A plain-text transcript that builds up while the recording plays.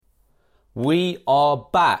We are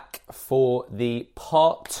back for the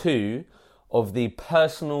part 2 of the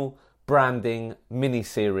personal branding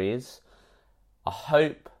mini-series. I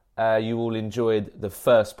hope you all enjoyed the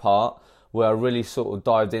first part where I really sort of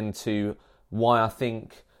dived into why I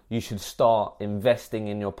think you should start investing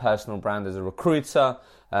in your personal brand as a recruiter,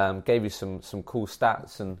 gave you some cool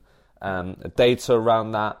stats and data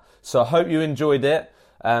around that. So I hope you enjoyed it.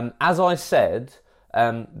 As I said,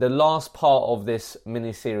 the last part of this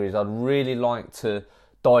mini-series, I'd really like to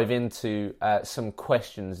dive into some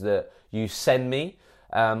questions that you send me.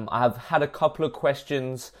 I have had a couple of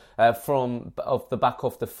questions from off the back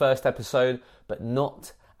of the first episode, but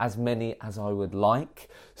not as many as I would like.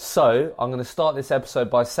 So I'm going to start this episode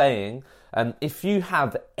by saying, if you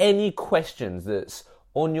have any questions that's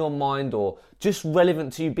on your mind or just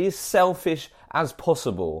relevant to you, be as selfish as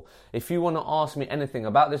possible. If you want to ask me anything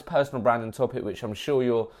about this personal branding topic, which I'm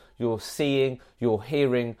sure you're seeing, you're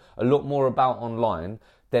hearing a lot more about online,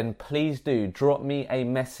 then please do drop me a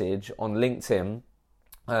message on LinkedIn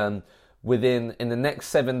in the next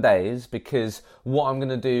 7 days, because what I'm going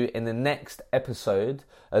to do in the next episode,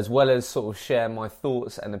 as well as sort of share my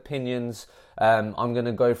thoughts and opinions, I'm going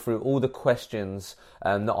to go through all the questions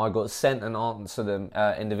that I got sent and answer them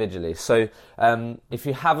individually. So if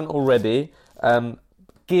you haven't already,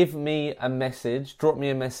 give me a message, drop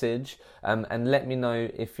me a message, and let me know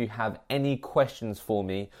if you have any questions for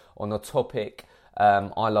me on a topic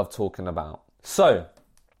I love talking about. So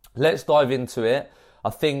let's dive into it.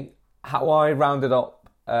 I think how I rounded up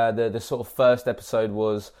the sort of first episode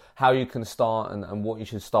was how you can start and what you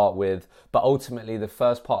should start with. But ultimately, the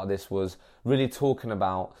first part of this was really talking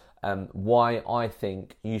about why I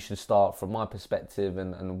think you should start from my perspective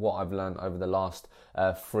and what I've learned over the last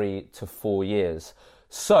 3 to 4 years.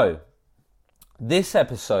 So this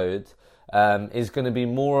episode is going to be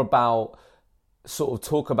more about sort of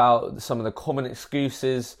talk about some of the common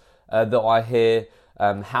excuses that I hear,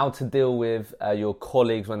 how to deal with your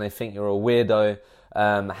colleagues when they think you're a weirdo,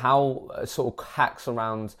 how sort of hacks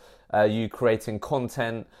around you creating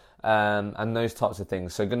content, and those types of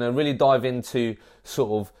things. So going to really dive into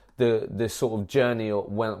sort of the sort of journey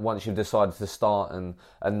once you've decided to start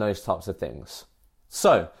and those types of things.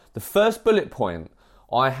 So the first bullet point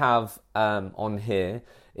I have on here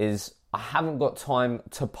is I haven't got time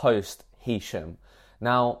to post, Hisham.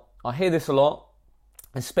 Now, I hear this a lot,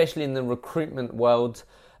 especially in the recruitment world.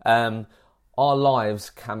 Our lives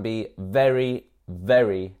can be very,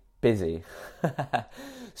 very busy.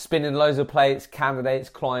 Spinning loads of plates, candidates,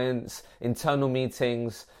 clients, internal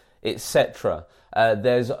meetings, etc.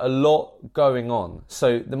 There's a lot going on.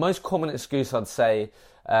 So the most common excuse I'd say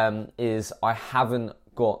is I haven't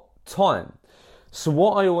got time. So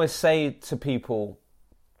what I always say to people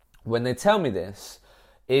when they tell me this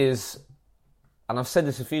is, and I've said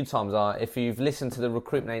this a few times, if you've listened to the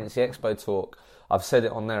Recruitment Agency Expo talk, I've said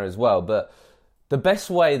it on there as well, but the best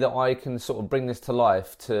way that I can sort of bring this to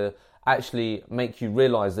life to actually make you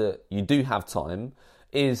realise that you do have time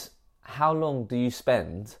is, how long do you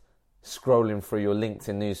spend scrolling through your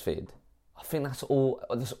LinkedIn newsfeed? I think that's all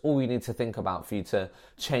you need to think about for you to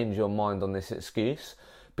change your mind on this excuse.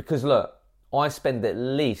 Because look, I spend at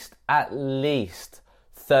least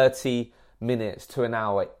 30 minutes to an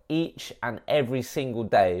hour each and every single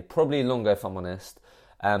day, probably longer if I'm honest,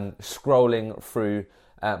 scrolling through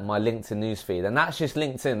my LinkedIn newsfeed. And that's just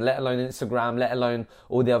LinkedIn, let alone Instagram, let alone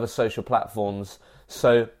all the other social platforms.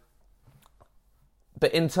 So,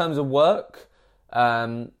 but in terms of work,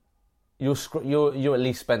 you're at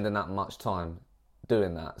least spending that much time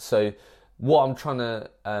doing that. So what I'm trying to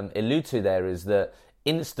allude to there is that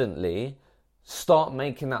instantly start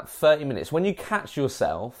making that 30 minutes. When you catch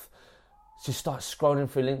yourself, just start scrolling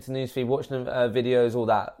through LinkedIn newsfeed, watching videos, all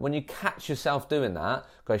that. When you catch yourself doing that,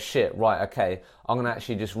 go, shit, right, okay, I'm going to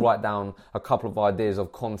actually just write down a couple of ideas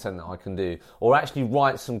of content that I can do, or actually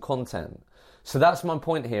write some content. So that's my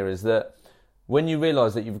point here, is that when you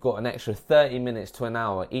realise that you've got an extra 30 minutes to an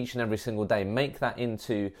hour each and every single day, make that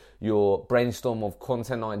into your brainstorm of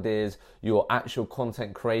content ideas, your actual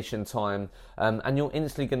content creation time, and you're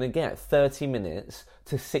instantly going to get 30 minutes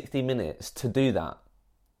to 60 minutes to do that.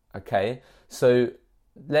 Okay, so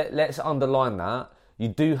let's underline that. You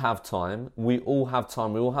do have time. We all have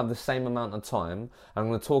time. We all have the same amount of time. I'm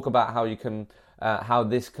going to talk about how you can, how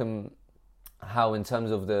in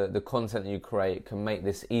terms of the content that you create can make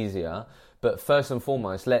this easier. But first and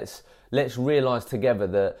foremost, let's realise together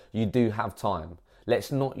that you do have time.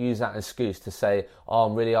 Let's not use that excuse to say, oh,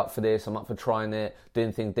 I'm really up for this, I'm up for trying it,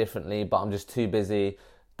 doing things differently, but I'm just too busy.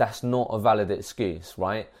 That's not a valid excuse,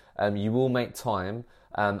 right? You will make time,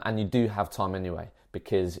 and you do have time anyway.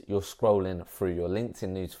 because you're scrolling through your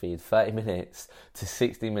LinkedIn newsfeed 30 minutes to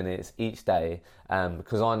 60 minutes each day,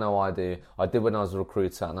 because I know I do. I did when I was a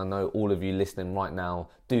recruiter, and I know all of you listening right now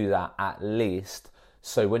do that at least.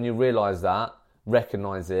 So when you realise that,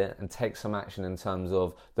 recognise it and take some action in terms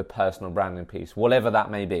of the personal branding piece, whatever that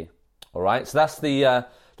may be. All right, so that's the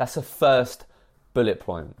first bullet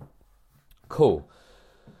point. Cool.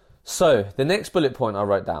 So the next bullet point I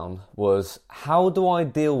wrote down was, how do I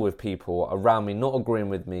deal with people around me not agreeing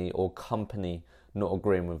with me or company not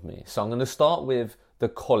agreeing with me? So I'm going to start with the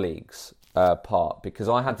colleagues part, because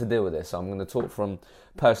I had to deal with this. So I'm going to talk from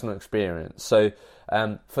personal experience. So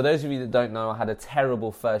for those of you that don't know, I had a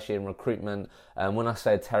terrible first year in recruitment. And when I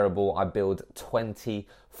say terrible, I billed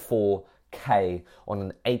 24K on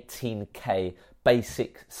an 18K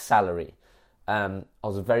basic salary. I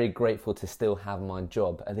was very grateful to still have my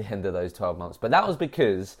job at the end of those 12 months. But that was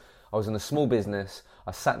because I was in a small business.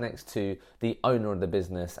 I sat next to the owner of the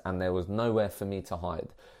business, and there was nowhere for me to hide.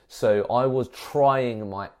 So I was trying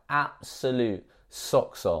my absolute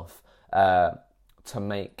socks off to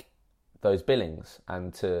make those billings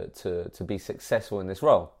and to be successful in this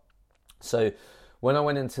role. So when I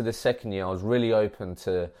went into the second year, I was really open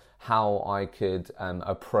to how I could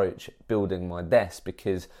approach building my desk,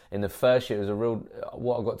 because in the first year,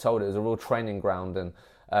 what I got told, it was a real training ground, and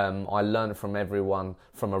I learned from everyone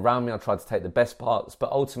from around me. I tried to take the best parts,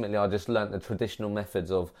 but ultimately I just learned the traditional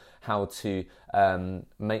methods of how to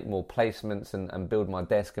make more placements and build my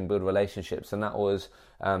desk and build relationships. And that was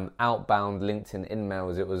outbound LinkedIn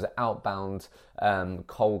in-mails, it was outbound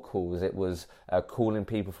cold calls, it was calling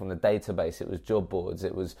people from the database, it was job boards,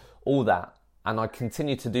 it was all that. And I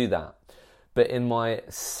continued to do that. But in my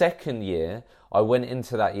second year, I went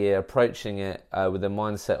into that year approaching it with the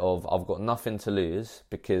mindset of, I've got nothing to lose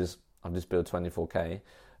because I've just built 24K.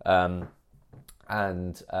 And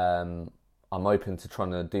I'm open to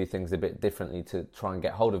trying to do things a bit differently to try and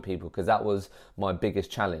get hold of people, because that was my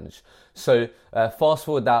biggest challenge. So fast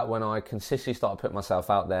forward that, when I consistently started putting myself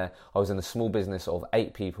out there, I was in a small business of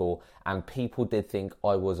 8 people, and people did think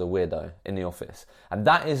I was a weirdo in the office. And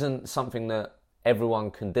that isn't something that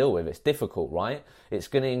everyone can deal with. It's difficult, right? It's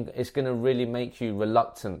gonna really make you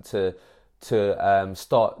reluctant to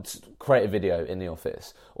create a video in the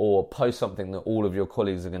office, or post something that all of your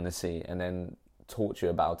colleagues are going to see and then talk to you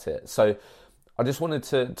about it. So I just wanted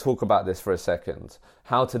to talk about this for a second,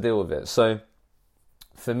 how to deal with it. So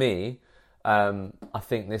for me, I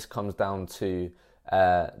think this comes down to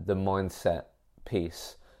the mindset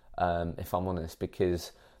piece, if I'm honest,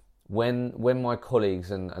 because when my colleagues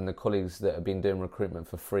and the colleagues that have been doing recruitment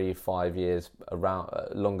for 3-5 years around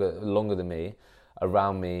longer than me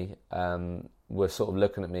around me were sort of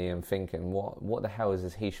looking at me and thinking, what the hell is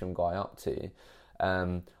this Hisham guy up to?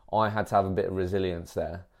 I had to have a bit of resilience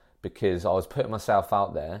there, because I was putting myself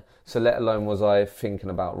out there. So let alone was I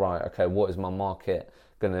thinking about, right, okay, what is my market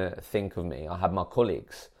going to think of me? I had my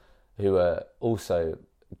colleagues who are also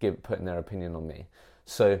putting their opinion on me.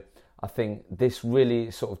 So I think this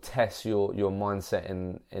really sort of tests your mindset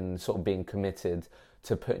in sort of being committed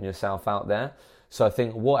to putting yourself out there. So I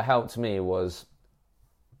think what helped me was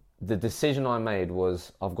the decision I made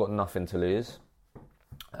was, I've got nothing to lose.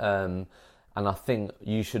 And I think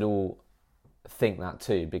you should all think that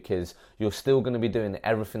too, because you're still going to be doing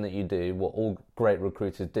everything that you do, what all great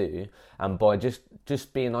recruiters do, and by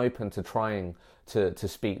just being open to trying to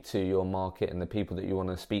speak to your market and the people that you want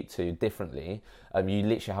to speak to differently, you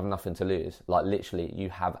literally have nothing to lose. Like, literally, you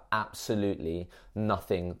have absolutely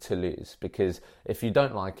nothing to lose, because if you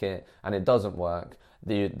don't like it and it doesn't work,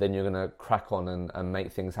 then you're going to crack on and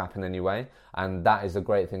make things happen anyway. And that is the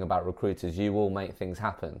great thing about recruiters. You will make things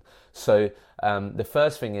happen. So the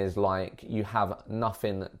first thing is, like, you have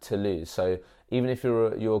nothing to lose. So even if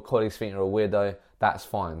your colleagues think you're a weirdo, that's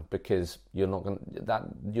fine, because you're not going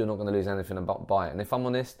to lose anything by it. And if I'm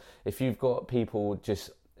honest, if you've got people just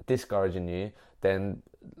discouraging you, then,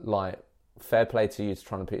 like, fair play to you to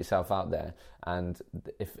trying to put yourself out there. And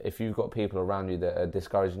if you've got people around you that are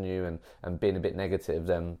discouraging you and being a bit negative,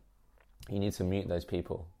 then you need to mute those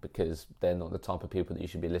people, because they're not the type of people that you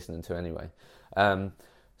should be listening to anyway.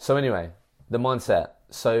 So anyway, the mindset.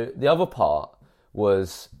 So the other part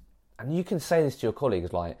was, and you can say this to your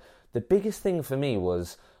colleagues, like, the biggest thing for me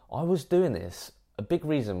was, I was doing this, a big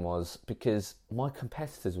reason was because my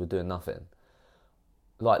competitors were doing nothing.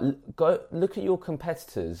 Like, go look at your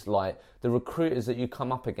competitors, like the recruiters that you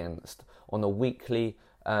come up against on a weekly,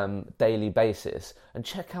 daily basis, and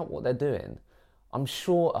check out what they're doing. I'm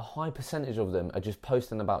sure a high percentage of them are just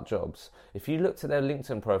posting about jobs. If you looked at their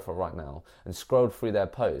LinkedIn profile right now and scrolled through their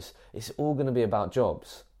posts, it's all going to be about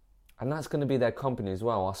jobs. And that's going to be their company as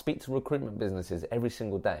well. I speak to recruitment businesses every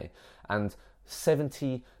single day, and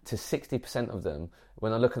 70 to 60% of them,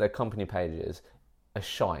 when I look at their company pages, are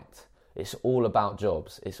shite. It's all about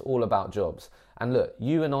jobs. It's all about jobs. And look,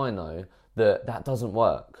 you and I know that that doesn't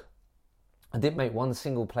work. I didn't make one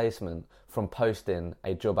single placement from posting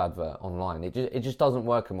a job advert online. It just doesn't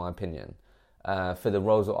work, in my opinion, for the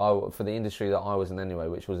roles for the industry that I was in anyway,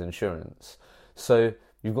 which was insurance. So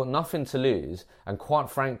you've got nothing to lose, and quite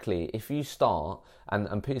frankly, if you start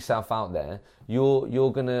and put yourself out there,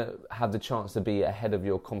 you're gonna have the chance to be ahead of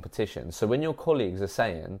your competition. So when your colleagues are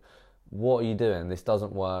saying, "What are you doing? This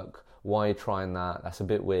doesn't work. Why are you trying that? That's a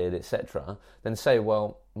bit weird," etc., then say,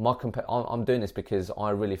 "Well, I'm doing this because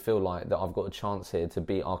I really feel like that I've got a chance here to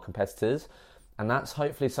beat our competitors." And that's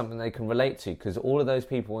hopefully something they can relate to, because all of those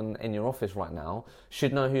people in your office right now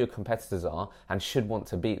should know who your competitors are and should want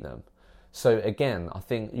to beat them. So again, I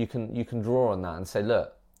think you can draw on that and say,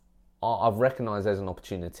 look, I've recognised there's an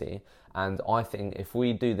opportunity, and I think if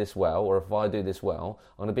we do this well, or if I do this well,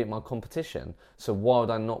 I'm going to beat my competition. So why would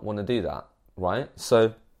I not want to do that, right?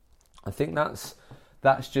 So I think that's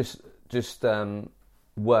just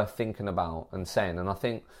worth thinking about and saying. And I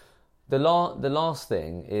think the last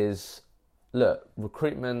thing is, look,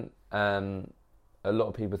 recruitment. A lot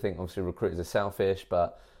of people think obviously recruiters are selfish,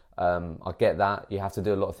 but I get that you have to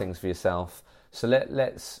do a lot of things for yourself. So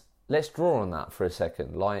let's draw on that for a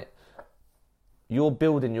second. Like, you're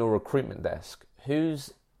building your recruitment desk.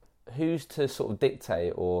 Who's to sort of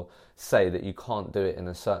dictate or say that you can't do it in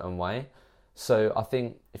a certain way? So I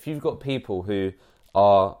think if you've got people who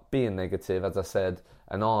are being negative, as I said,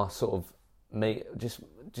 and are sort of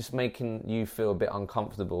just making you feel a bit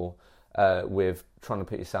uncomfortable with trying to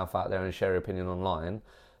put yourself out there and share your opinion online,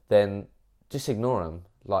 then just ignore them.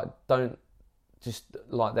 Like, don't just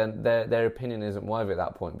like their opinion isn't worthy at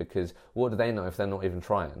that point, because what do they know if they're not even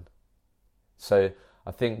trying? So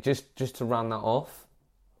I think just to round that off,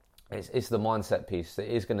 it's the mindset piece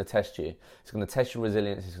that is going to test you. It's going to test your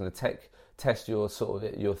resilience. It's going to test your sort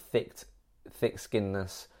of your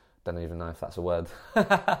thick-skinnedness. Don't even know if that's a word,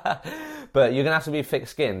 but you're going to have to be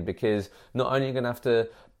thick-skinned, because not only are you going to have to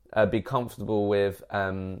be comfortable with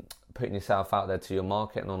putting yourself out there to your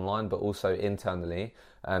market and online, but also internally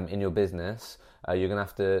in your business. You're going to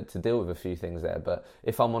have to deal with a few things there. But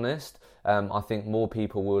if I'm honest, I think more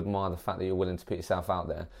people will admire the fact that you're willing to put yourself out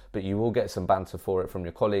there. But you will get some banter for it from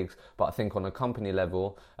your colleagues. But I think on a company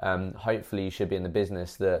level, hopefully you should be in the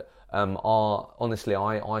business that are, honestly,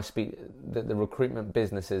 I speak, the recruitment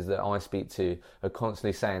businesses that I speak to are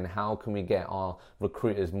constantly saying, how can we get our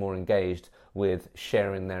recruiters more engaged with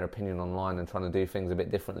sharing their opinion online and trying to do things a bit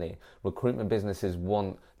differently? Recruitment businesses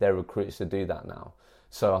want their recruiters to do that now.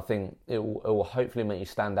 So I think it will hopefully make you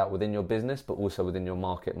stand out within your business, but also within your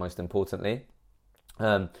market, most importantly.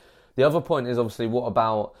 The other point is, obviously, what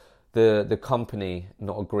about the company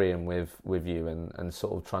not agreeing with you and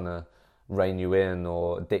sort of trying to rein you in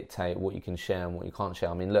or dictate what you can share and what you can't share?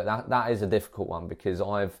 I mean, look, that is a difficult one, because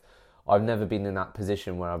I've never been in that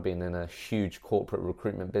position where I've been in a huge corporate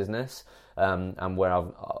recruitment business and where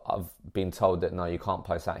I've been told that, no, you can't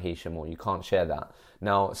post that, Hisham, or you can't share that.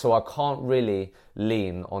 Now, so I can't really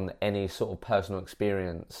lean on any sort of personal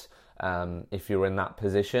experience if you're in that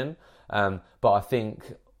position. But I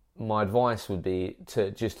think my advice would be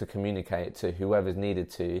to communicate to whoever's needed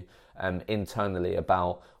to internally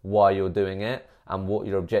about why you're doing it and what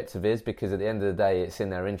your objective is, because at the end of the day, it's in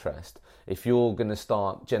their interest. If you're going to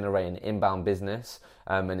start generating inbound business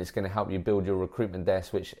and it's going to help you build your recruitment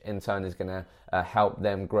desk, which in turn is going to help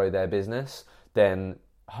them grow their business, then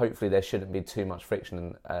hopefully there shouldn't be too much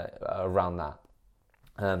friction around that.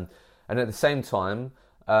 And at the same time,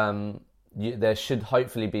 there should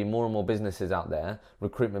hopefully be more and more businesses out there,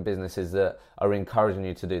 recruitment businesses, that are encouraging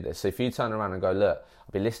you to do this. So if you turn around and go, look,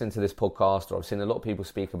 I've been listening to this podcast, or I've seen a lot of people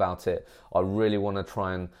speak about it, I really want to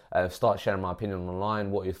try and start sharing my opinion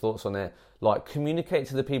online. What are your thoughts on it? Like, communicate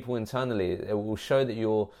to the people internally. It will show that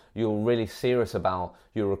you're really serious about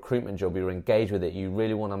your recruitment job. You're engaged with it. You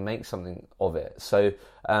really want to make something of it. So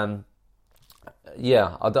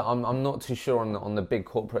yeah, I'm not too sure on the big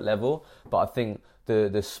corporate level, but I think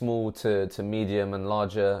the small to medium and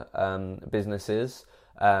larger businesses,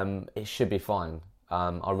 it should be fine.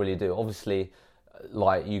 I really do. Obviously,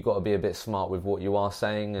 like, you've got to be a bit smart with what you are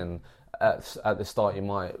saying, and at the start you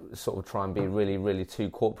might sort of try and be really, really too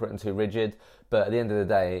corporate and too rigid. But at the end of the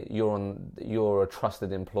day, you're a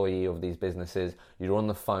trusted employee of these businesses. You're on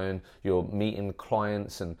the phone, you're meeting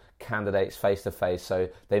clients and candidates face to face, so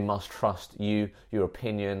they must trust you, your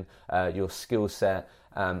opinion, your skill set,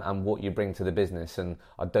 and what you bring to the business. And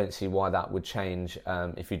I don't see why that would change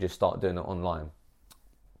if you just start doing it online.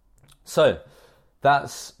 So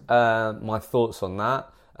that's my thoughts on that.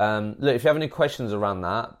 Look, if you have any questions around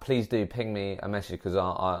that, please do ping me a message, because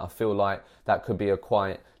I feel like that could be a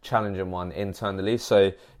quite challenging one internally.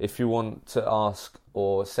 So if you want to ask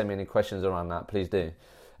or send me any questions around that, please do.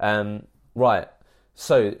 Right,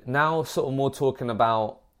 so now sort of more talking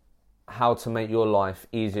about how to make your life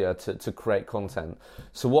easier to create content.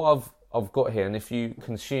 So what I've got here, and if you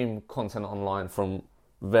consume content online from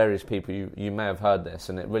various people, you may have heard this,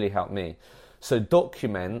 and it really helped me. So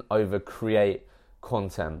document over create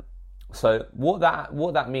content. So what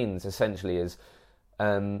that means essentially is,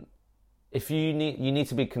 if you need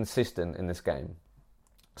to be consistent in this game.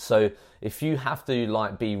 So if you have to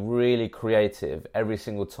like be really creative every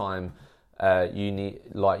single time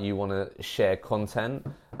you want to share content,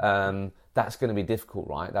 that's going to be difficult,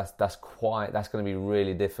 right? That's going to be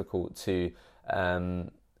really difficult to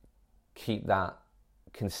keep that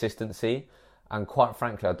consistency, and quite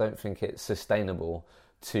frankly, I don't think it's sustainable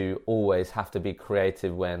to always have to be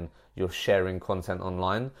creative when you're sharing content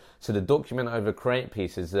online. So the document over create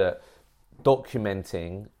piece is that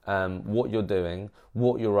documenting what you're doing,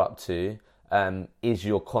 what you're up to, is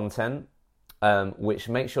your content, which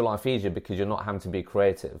makes your life easier because you're not having to be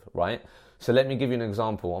creative, right? So let me give you an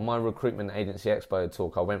example. On my Recruitment Agency Expo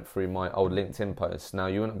talk, I went through my old LinkedIn posts. Now,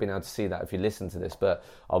 you wouldn't have been able to see that if you listen to this, but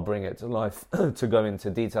I'll bring it to life to go into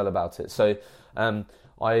detail about it. So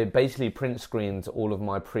I basically print screened all of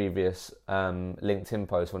my previous LinkedIn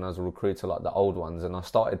posts when I was a recruiter, like the old ones, and I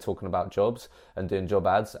started talking about jobs and doing job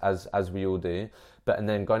ads, as we all do. And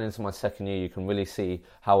then going into my second year, you can really see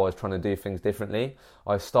how I was trying to do things differently.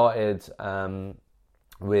 I started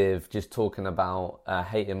with just talking about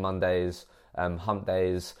hating Mondays, hump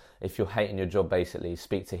days. If you're hating your job, basically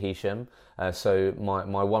speak to Hisham. So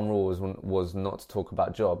my one rule was not to talk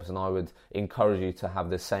about jobs, and I would encourage you to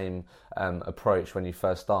have the same approach when you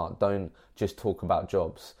first start. Don't just talk about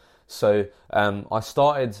jobs. So I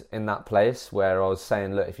started in that place where I was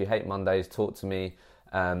saying, look, if you hate Mondays, talk to me,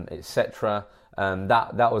 etc.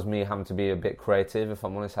 That was me having to be a bit creative. If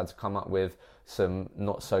I'm honest, I had to come up with some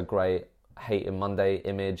not so great hating Monday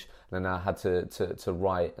image, and then I had to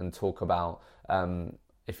write and talk about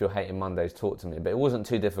if you're hating Mondays, talk to me. But it wasn't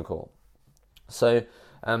too difficult. So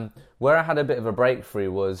where I had a bit of a breakthrough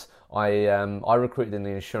was I recruited in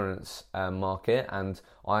the insurance market, and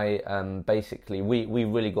I basically we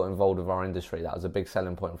really got involved with our industry. That was a big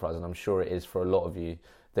selling point for us, and I'm sure it is for a lot of you,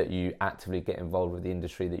 that you actively get involved with the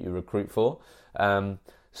industry that you recruit for.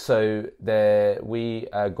 So we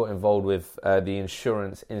got involved with the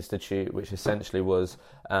Insurance Institute, which essentially was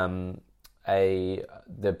the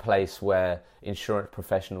place where insurance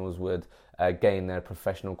professionals would gain their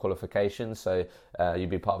professional qualifications. So you'd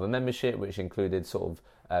be part of a membership, which included sort of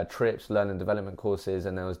trips, learning development courses,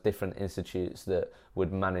 and there was different institutes that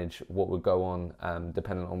would manage what would go on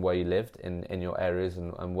depending on where you lived in your areas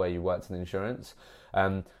and where you worked in insurance.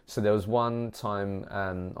 So there was one time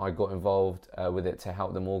I got involved with it to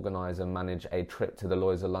help them organise and manage a trip to the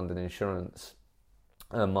Lloyd's of London insurance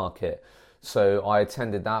market. So I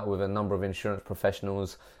attended that with a number of insurance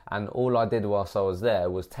professionals, and all I did whilst I was there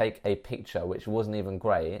was take a picture, which wasn't even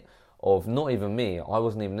great, of not even me. I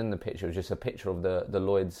wasn't even in the picture. It was just a picture of the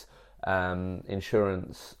Lloyd's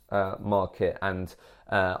insurance market, and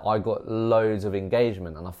I got loads of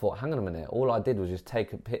engagement. And I thought, hang on a minute, all I did was just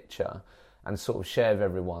take a picture and sort of share with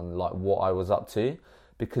everyone like what I was up to,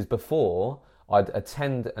 because before I'd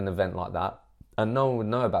attend an event like that and no one would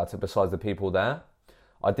know about it besides the people there.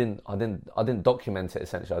 I didn't document it,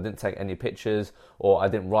 essentially. I didn't take any pictures, or I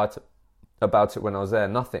didn't write about it when I was there,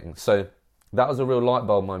 nothing. So that was a real light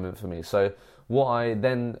bulb moment for me. So what I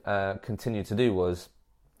then continued to do was,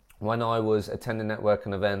 when I was attending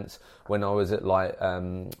networking events, when I was at like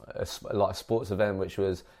a sports event, which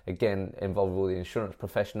was again involved with all the insurance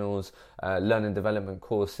professionals, learning development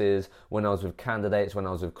courses, when I was with candidates, when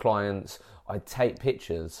I was with clients, I'd take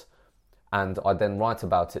pictures and I'd then write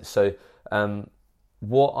about it. So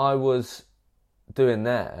what I was doing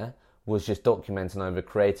there was just documenting over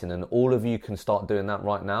creating, and all of you can start doing that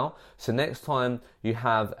right now. So next time you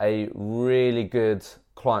have a really good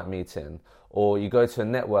client meeting, or you go to a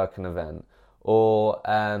networking event, or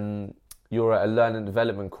you're at a learning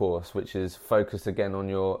development course which is focused again on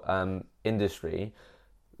your industry,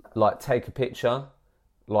 like take a picture,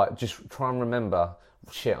 like just try and remember,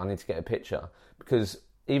 shit, I need to get a picture. Because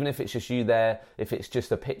even if it's just you there, if it's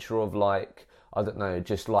just a picture of like, I don't know,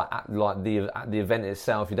 just like at the event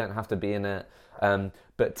itself, you don't have to be in it,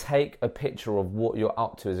 but take a picture of what you're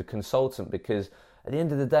up to as a consultant. Because at the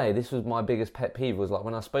end of the day, this was my biggest pet peeve, was like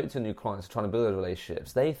when I spoke to new clients trying to build those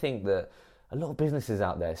relationships, they think that a lot of businesses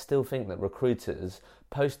out there still think that recruiters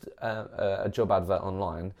post a job advert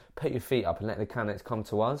online, put your feet up and let the candidates come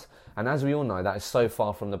to us. And as we all know, that is so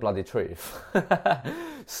far from the bloody truth.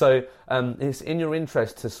 So it's in your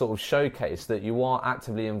interest to sort of showcase that you are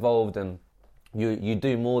actively involved and you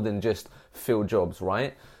do more than just fill jobs,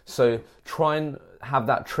 right? So try and have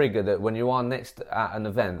that trigger that when you are next at an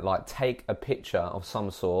event, like take a picture of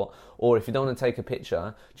some sort, or if you don't want to take a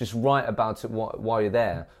picture, just write about it while you're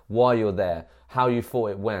there, why you're there, how you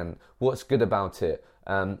thought it went, what's good about it,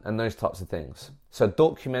 and those types of things. So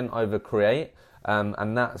document over create,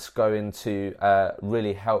 and that's going to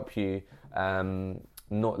really help you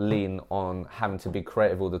not lean on having to be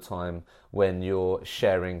creative all the time when you're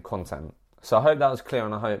sharing content. So I hope that was clear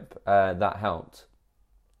and I hope that helped.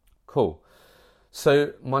 Cool.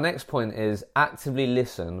 So my next point is actively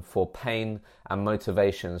listen for pain and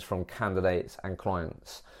motivations from candidates and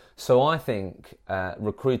clients. So I think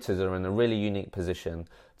recruiters are in a really unique position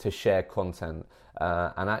to share content,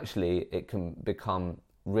 and actually it can become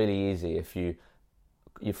really easy if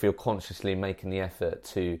you're consciously making the effort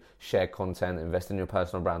to share content, invest in your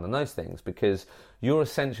personal brand and those things, because you're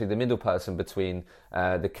essentially the middle person between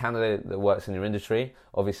the candidate that works in your industry,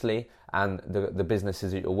 obviously, and the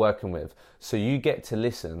businesses that you're working with. So you get to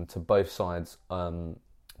listen to both sides of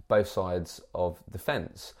the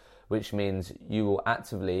fence, which means you will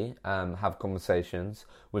actively have conversations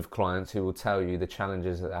with clients who will tell you the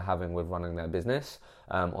challenges that they're having with running their business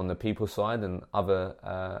on the people side, and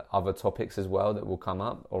other topics as well that will come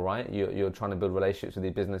up. All right, you're trying to build relationships with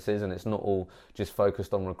these businesses, and it's not all just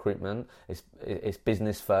focused on recruitment. It's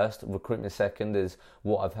business first, recruitment second is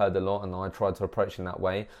what I've heard a lot, and I try to approach in that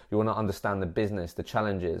way. You want to understand the business, the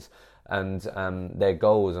challenges, and their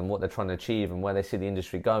goals and what they're trying to achieve and where they see the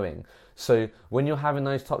industry going. So when you're having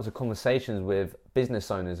those types of conversations with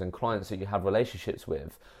business owners and clients that you have relationships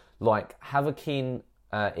with, like, have a keen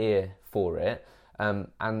ear for it,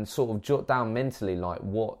 and sort of jot down mentally like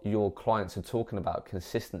what your clients are talking about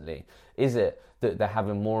consistently. Is it that they're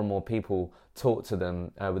having more and more people talk to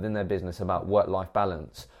them within their business about work-life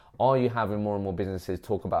balance? Are you having more and more businesses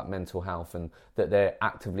talk about mental health and that they're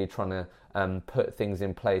actively trying to put things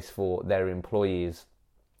in place for their employees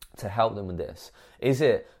to help them with this? Is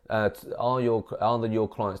it are your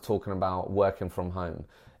clients talking about working from home,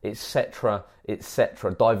 etc.,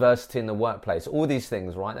 etc., diversity in the workplace, all these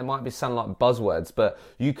things, right? They might be sound like buzzwords, but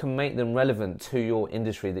you can make them relevant to your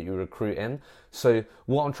industry that you recruit in. So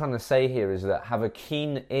what I'm trying to say here is that have a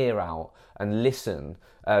keen ear out and listen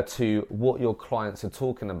to what your clients are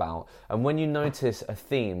talking about. And when you notice a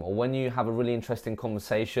theme or when you have a really interesting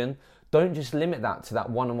conversation, don't just limit that to that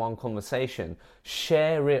one-on-one conversation.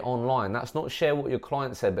 Share it online. That's not share what your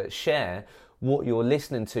client said, but share what you're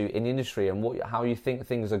listening to in the industry and how you think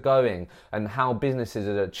things are going and how businesses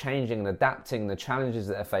are changing and adapting, the challenges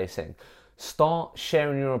that they're facing. Start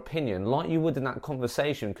sharing your opinion like you would in that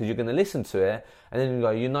conversation, because you're going to listen to it and then you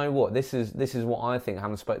go, you know what, this is what I think,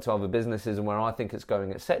 having spoke to other businesses and where I think it's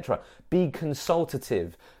going, etc. Be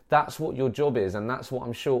consultative. That's what your job is, and that's what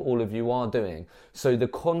I'm sure all of you are doing. So the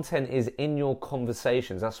content is in your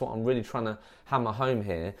conversations. That's what I'm really trying to hammer home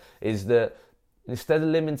here, is that instead of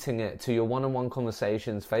limiting it to your one-on-one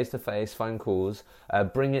conversations, face-to-face, phone calls,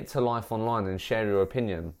 bring it to life online and share your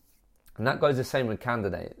opinion. And that goes the same with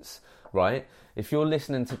candidates, right? If you're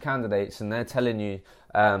listening to candidates and they're telling you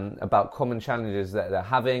about common challenges that they're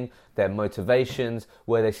having, their motivations,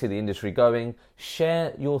 where they see the industry going,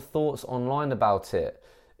 share your thoughts online about it.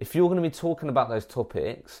 If you're going to be talking about those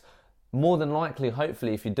topics, more than likely,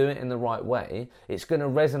 hopefully, if you do it in the right way, it's going to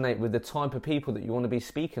resonate with the type of people that you want to be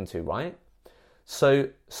speaking to, right? So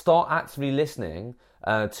start actively listening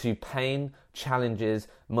to pain, challenges,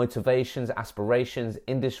 motivations, aspirations,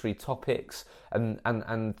 industry topics,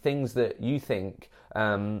 and things that you think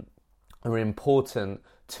are important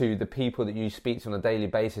to the people that you speak to on a daily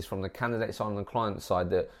basis, from the candidate side and the client side,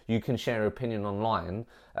 that you can share your opinion online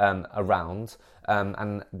around,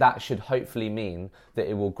 and that should hopefully mean that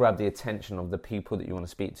it will grab the attention of the people that you want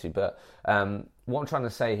to speak to. But what I'm trying to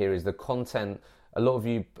say here is the content. A lot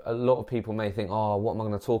of people may think, oh, what am I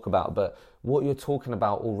going to talk about? But what you're talking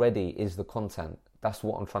about already is the content. That's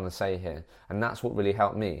what I'm trying to say here. And that's what really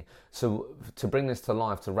helped me. So to bring this to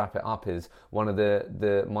life, to wrap it up, is one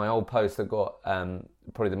of my old posts that got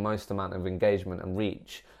probably the most amount of engagement and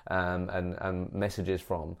reach and messages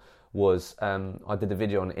from was I did a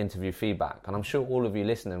video on interview feedback. And I'm sure all of you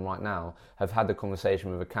listening right now have had the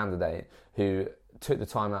conversation with a candidate who took the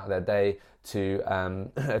time out of their day to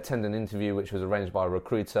attend an interview which was arranged by a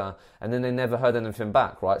recruiter, and then they never heard anything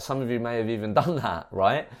back, right? Some of you may have even done that,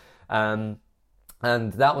 right?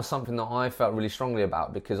 And that was something that I felt really strongly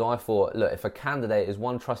about, because I thought, look, if a candidate is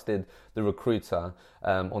one, trusted the recruiter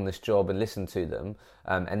on this job and listened to them,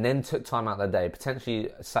 and then took time out of their day, potentially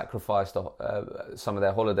sacrificed some of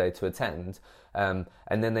their holiday to attend, and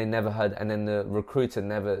then they never heard, and then the recruiter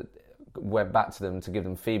never went back to them to give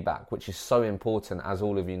them feedback, which is so important, as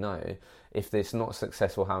all of you know. If it's not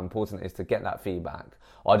successful, how important it is to get that feedback.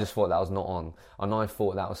 I just thought that was not on. And I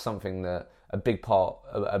thought that was something that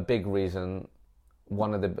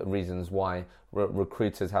one of the reasons why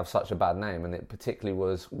recruiters have such a bad name, and it particularly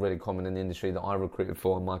was really common in the industry that I recruited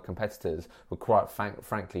for, and my competitors were quite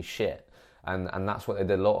frankly shit. And that's what they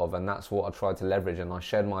did a lot of, and that's what I tried to leverage, and I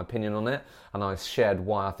shared my opinion on it, and I shared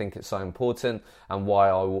why I think it's so important, and why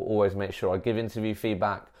I will always make sure I give interview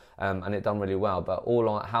feedback, and it done really well. But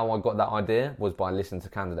how I got that idea was by listening to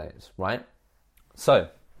candidates, right? So,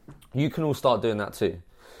 you can all start doing that too.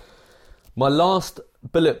 My last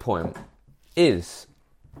bullet point is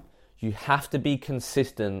you have to be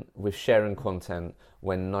consistent with sharing content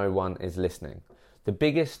when no one is listening. The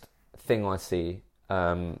biggest thing I see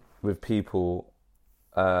with people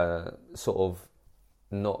sort of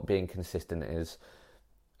not being consistent is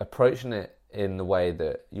approaching it in the way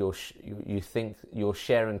that you think you're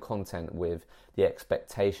sharing content with the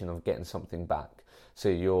expectation of getting something back. So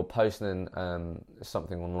you're posting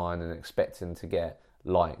something online and expecting to get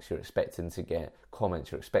likes, you're expecting to get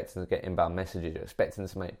comments, you're expecting to get inbound messages, you're expecting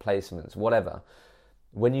to make placements, whatever.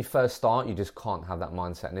 When you first start, you just can't have that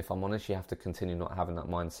mindset. And if I'm honest, you have to continue not having that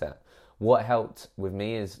mindset. What helped with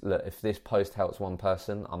me is, look, if this post helps one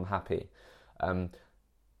person, I'm happy.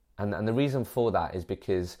 And the reason for that is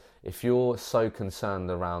because if you're so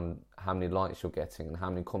concerned around how many likes you're getting and how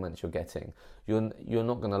many comments you're getting, you're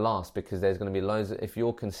not going to last, because there's going to be loads. If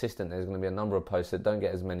you're consistent, there's going to be a number of posts that don't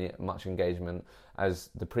get much engagement as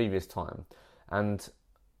the previous time. And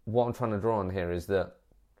what I'm trying to draw on here is that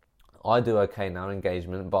I do okay now,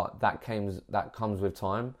 engagement, but that comes with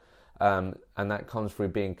time, and that comes through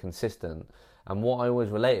being consistent. And what I always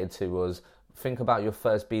related to was, think about your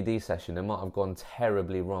first BD session. It might have gone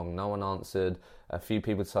terribly wrong. No one answered. A few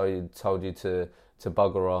people told you to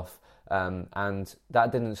bugger off, and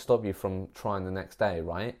that didn't stop you from trying the next day,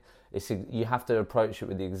 right? You have to approach it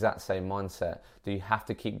with the exact same mindset. You have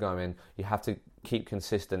to keep going. You have to keep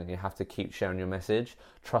consistent, and you have to keep sharing your message.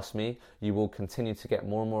 Trust me, you will continue to get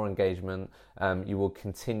more and more engagement. You will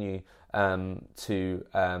continue to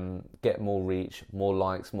get more reach, more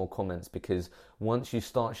likes, more comments, because once you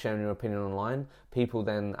start sharing your opinion online, people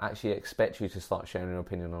then actually expect you to start sharing your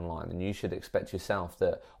opinion online, and you should expect yourself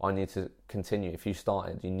that I need to continue. If you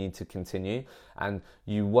started, you need to continue, and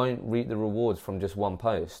you won't reap the rewards from just one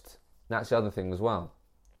post. That's the other thing as well.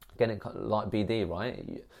 Getting like BD,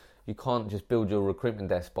 right? You can't just build your recruitment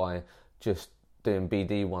desk by just doing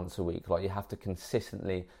BD once a week. Like, you have to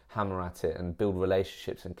consistently hammer at it and build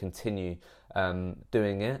relationships and continue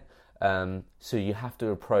doing it. So you have to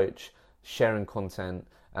approach sharing content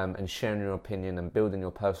and sharing your opinion and building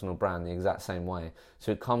your personal brand the exact same way.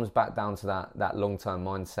 So it comes back down to that long-term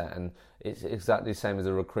mindset, and it's exactly the same as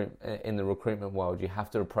in the recruitment world. You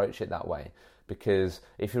have to approach it that way, because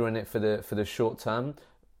if you're in it for the short term,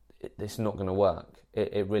 it's not going to work.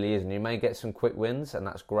 It really isn't. You may get some quick wins, and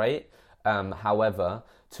that's great. However,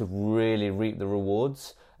 to really reap the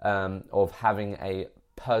rewards of having a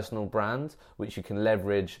personal brand, which you can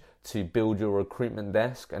leverage to build your recruitment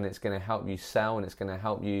desk, and it's going to help you sell, and it's going to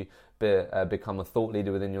help you become a thought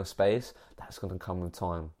leader within your space, that's going to come with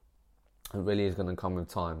time. It really is going to come with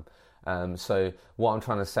time. So what I'm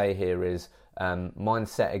trying to say here is,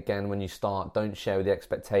 mindset again, when you start, don't share with the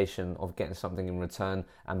expectation of getting something in return,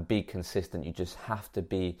 and be consistent. You just have to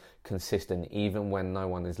be consistent even when no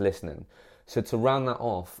one is listening. So to round that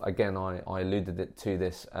off, again, I alluded to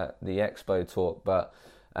this at the Expo talk, but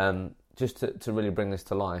just to really bring this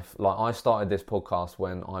to life, like, I started this podcast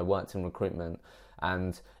when I worked in recruitment,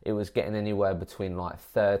 and it was getting anywhere between like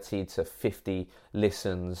 30 to 50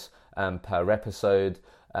 listens per episode.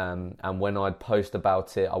 And when I'd post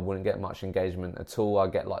about it, I wouldn't get much engagement at all.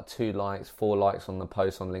 I'd get like 2 likes, 4 likes on the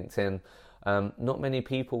post on LinkedIn. Not many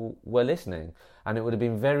people were listening, and it would have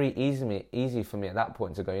been very easy for me at that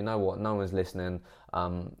point to go, you know what, no one's listening.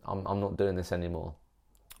 I'm not doing this anymore.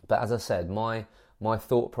 But as I said, my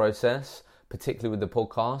thought process, particularly with the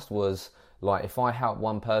podcast, was like, if I help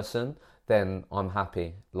one person, then I'm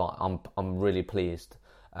happy. Like, I'm really pleased.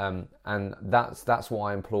 And that's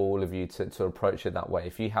why I implore all of you to approach it that way.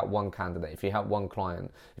 If you help one candidate, if you help one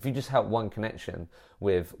client, if you just help one connection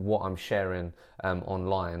with what I'm sharing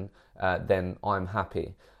online, then I'm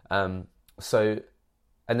happy. So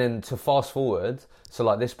And then to fast forward, so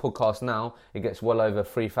like this podcast now, it gets well over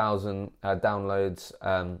 3,000 downloads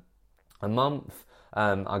a month.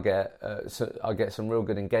 I get some real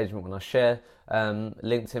good engagement when I share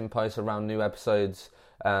LinkedIn posts around new episodes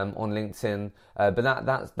on LinkedIn.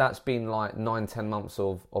 But that's been like 9-10 months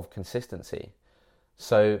of consistency.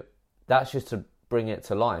 So that's just to bring it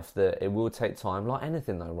to life, that it will take time, like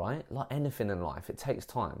anything though, right? Like anything in life, it takes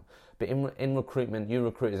time. But in recruitment, you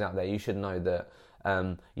recruiters out there, you should know that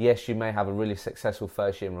yes, you may have a really successful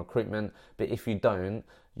first year in recruitment, but if you don't,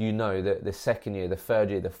 you know that the second year, the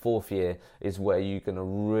third year, the fourth year is where you're going to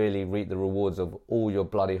really reap the rewards of all your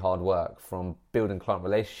bloody hard work, from building client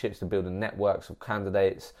relationships to building networks of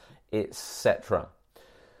candidates, etc.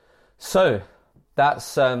 So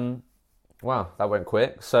that's, wow, that went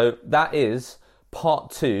quick. So that is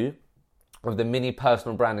part 2 of the mini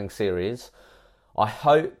personal branding series. I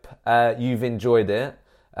hope you've enjoyed it.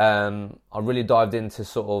 I really dived into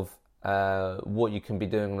sort of what you can be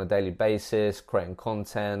doing on a daily basis, creating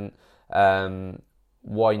content,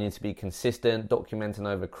 why you need to be consistent, documenting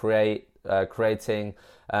over creating,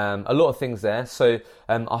 a lot of things there. So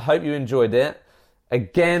I hope you enjoyed it.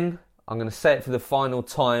 Again, I'm going to say it for the final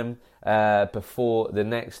time before the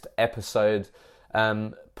next episode.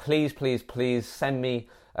 Please send me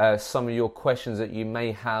some of your questions that you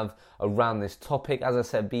may have around this topic. As I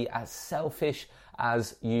said, be as selfish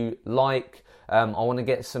as you like. I want to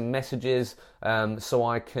get some messages so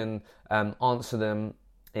I can answer them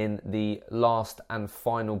in the last and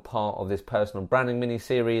final part of this personal branding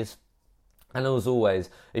mini-series. And as always,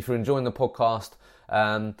 if you're enjoying the podcast,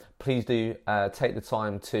 please do take the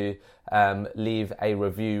time to leave a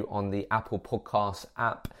review on the Apple Podcasts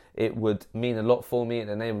app. It would mean a lot for me. It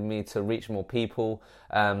enabled me to reach more people,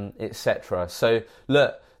 etc. So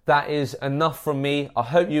look, that is enough from me. I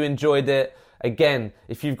hope you enjoyed it. Again,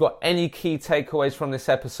 if you've got any key takeaways from this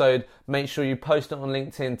episode, make sure you post it on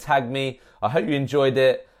LinkedIn, tag me. I hope you enjoyed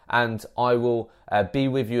it, and I will be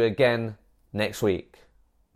with you again next week.